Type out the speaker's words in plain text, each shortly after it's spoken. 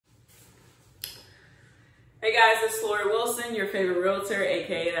Hey guys, it's Lori Wilson, your favorite realtor,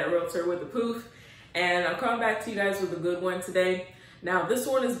 aka that realtor with the poof, and I'm coming back to you guys with a good one today. Now, this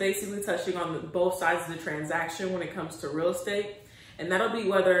one is basically touching on both sides of the transaction when it comes to real estate, and that'll be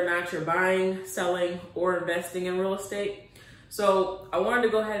whether or not you're buying, selling, or investing in real estate. So I wanted to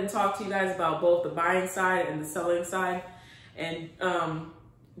go ahead and talk to you guys about both the buying side and the selling side, and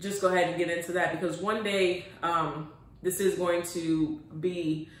just go ahead and get into that, because one day this is going to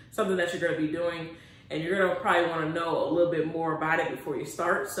be something that you're going to be doing, and you're going to probably want to know a little bit more about it before you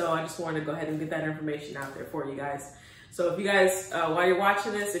start. So I just wanted to go ahead and get that information out there for you guys. So if you guys, while you're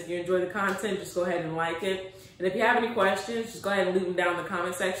watching this, if you enjoy the content, just go ahead and like it. And if you have any questions, just go ahead and leave them down in the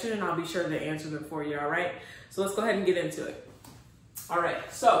comment section, and I'll be sure to answer them for you, all right? So let's go ahead and get into it. All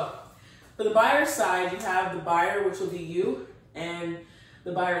right, so for the buyer's side, you have the buyer, which will be you, and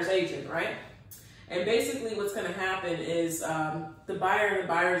the buyer's agent, right? And basically what's gonna happen is the buyer and the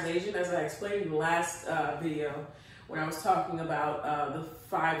buyer's agent, as I explained in the last video when I was talking about the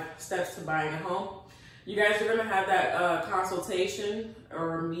 5 steps to buying a home, you guys are gonna have that consultation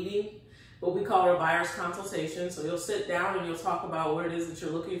or meeting, what we call a buyer's consultation. So you'll sit down and you'll talk about what it is that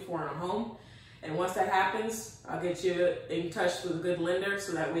you're looking for in a home. And once that happens, I'll get you in touch with a good lender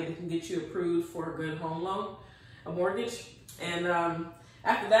so that way they can get you approved for a good home loan, a mortgage. And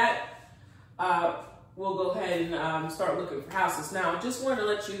after that, we'll go ahead and start looking for houses. Now, I just wanted to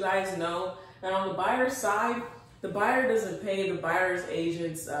let you guys know that on the buyer's side, the buyer doesn't pay the buyer's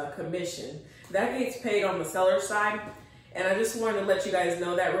agent's commission. That gets paid on the seller's side. And I just wanted to let you guys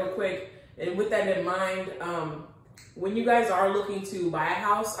know that real quick. And with that in mind, when you guys are looking to buy a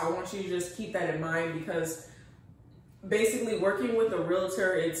house, I want you to just keep that in mind, because basically working with a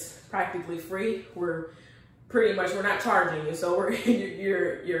realtor, it's practically free. We're not charging you, so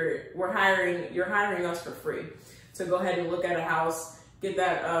you're hiring us for free to go ahead and look at a house, get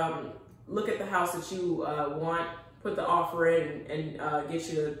that look at the house that you want, put the offer in, and get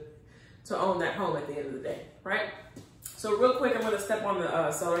you to own that home at the end of the day, right? So real quick, I'm going to step on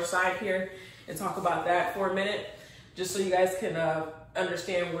the seller side here and talk about that for a minute, just so you guys can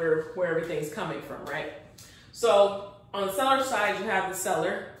understand where everything's coming from, right? So on the seller side, you have the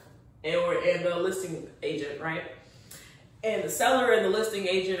seller and the listing agent, right? And the seller and the listing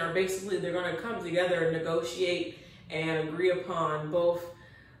agent are basically, they're going to come together and negotiate and agree upon both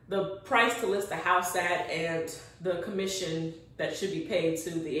the price to list the house at and the commission that should be paid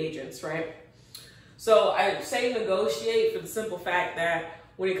to the agents, right? So I say negotiate for the simple fact that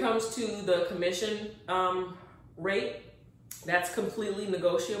when it comes to the commission rate, that's completely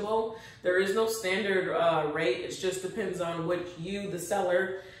negotiable. There is no standard rate. It just depends on what you, the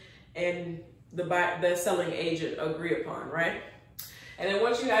seller, and the selling agent agree upon, right? And then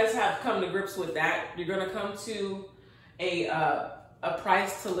once you guys have come to grips with that, you're going to come to a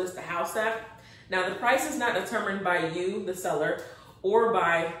price to list the house at. Now, the price is not determined by you, the seller, or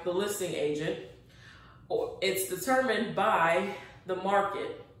by the listing agent. It's determined by the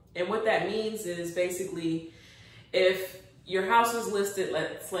market. And what that means is basically, if your house is listed,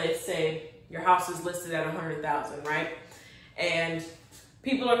 let's say your house is listed at $100,000, right? And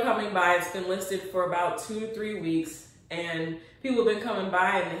people are coming by, it's been listed for about 2 to 3 weeks, and people have been coming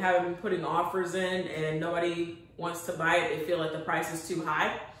by and they haven't been putting offers in, and nobody wants to buy it. They feel like the price is too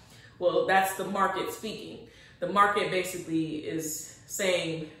high. Well, that's the market speaking. The market basically is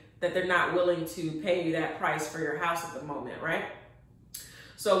saying that they're not willing to pay that price for your house at the moment, right?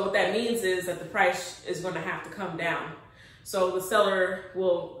 So what that means is that the price is going to have to come down. So the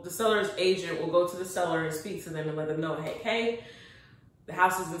seller's agent will go to the seller and speak to them and let them know, hey, the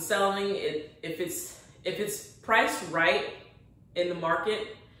house isn't selling. If it's priced right in the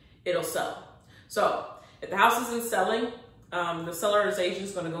market, it'll sell. So if the house isn't selling, the seller's agent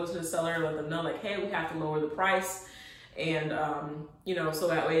is going to go to the seller and let them know, like, hey, we have to lower the price, and so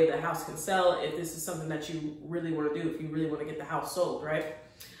that way the house can sell if this is something that you really want to do, if you really want to get the house sold, right?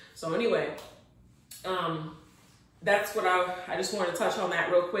 So anyway, that's what I just wanted to touch on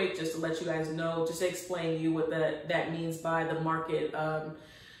that real quick, just to let you guys know, just to explain to you what that means by the market,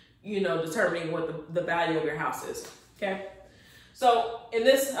 determining what the value of your house is, okay? So in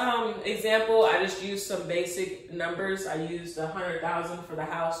this example, I just used some basic numbers. I used $100,000 for the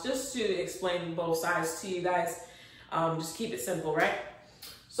house, just to explain both sides to you guys. Just keep it simple, right?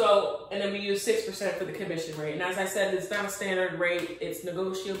 So, and then we use 6% for the commission rate. And as I said, it's not a standard rate, it's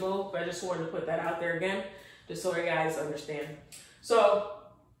negotiable, but I just wanted to put that out there again, just so you guys understand. So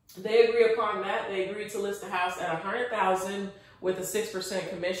they agree upon that. They agreed to list the house at $100,000 with a 6%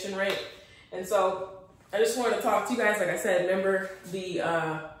 commission rate. And so I just wanted to talk to you guys. Like I said, remember the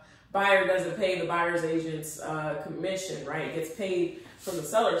buyer doesn't pay the buyer's agent's commission, right? It gets paid from the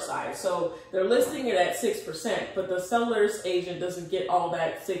seller side. So they're listing it at 6%, but the seller's agent doesn't get all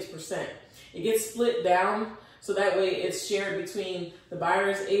that 6%. It gets split down, so that way it's shared between the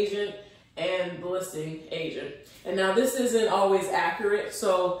buyer's agent and the listing agent. And now this isn't always accurate.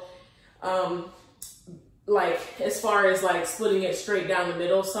 So like as far as like splitting it straight down the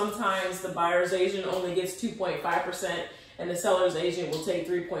middle, sometimes the buyer's agent only gets 2.5% and the seller's agent will take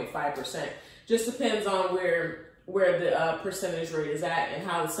 3.5%. Just depends on where the percentage rate is at and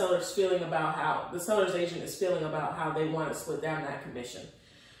how the seller's feeling about how the seller's agent is feeling about how they want to split down that commission.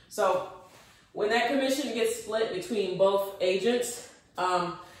 So when that commission gets split between both agents,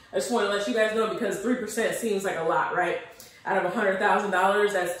 I just want to let you guys know, because 3% seems like a lot, right? Out of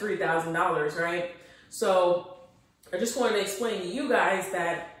 $100,000, that's $3,000, right? So I just wanted to explain to you guys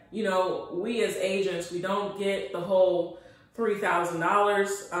that, you know, we as agents, we don't get the whole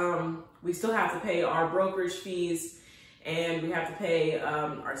 $3,000. We still have to pay our brokerage fees and we have to pay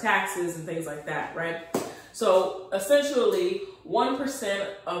our taxes and things like that, right? So essentially 1%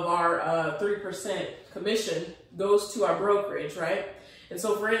 of our 3% commission goes to our brokerage, right? And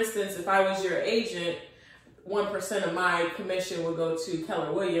so for instance, if I was your agent, 1% of my commission would go to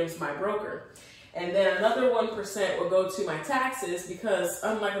Keller Williams, my broker. And then another 1% will go to my taxes, because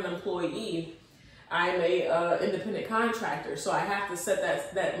unlike an employee, I'm a independent contractor. So I have to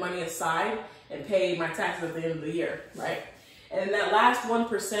set that money aside and pay my taxes at the end of the year, right? And that last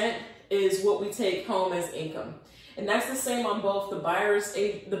 1% is what we take home as income. And that's the same on both the buyer's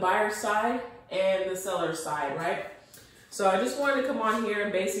side and the seller's side, right? So I just wanted to come on here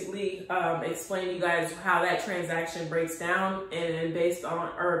and basically explain to you guys how that transaction breaks down, and based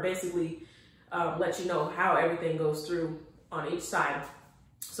on, or basically let you know how everything goes through on each side.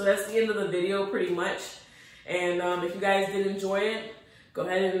 So that's the end of the video pretty much. And if you guys did enjoy it, go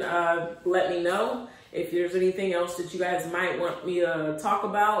ahead and let me know. If there's anything else that you guys might want me to talk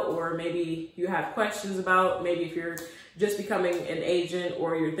about, or maybe you have questions about, maybe if you're just becoming an agent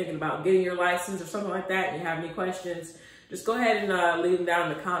or you're thinking about getting your license or something like that and you have any questions, just go ahead and leave them down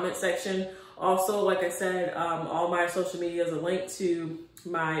in the comment section. Also, like I said, all my social media is a link to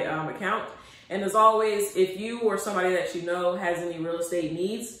my account. And as always, if you or somebody that you know has any real estate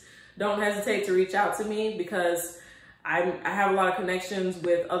needs, don't hesitate to reach out to me, because I have a lot of connections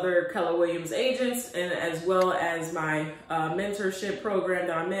with other Keller Williams agents, and as well as my mentorship program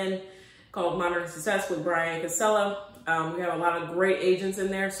that I'm in called Modern Success with Brian Casella. We have a lot of great agents in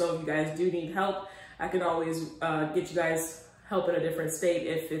there, so if you guys do need help, I can always get you guys help in a different state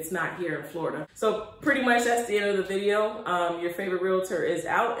if it's not here in Florida. So pretty much that's the end of the video. Your favorite realtor is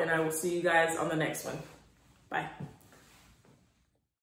out, and I will see you guys on the next one. Bye.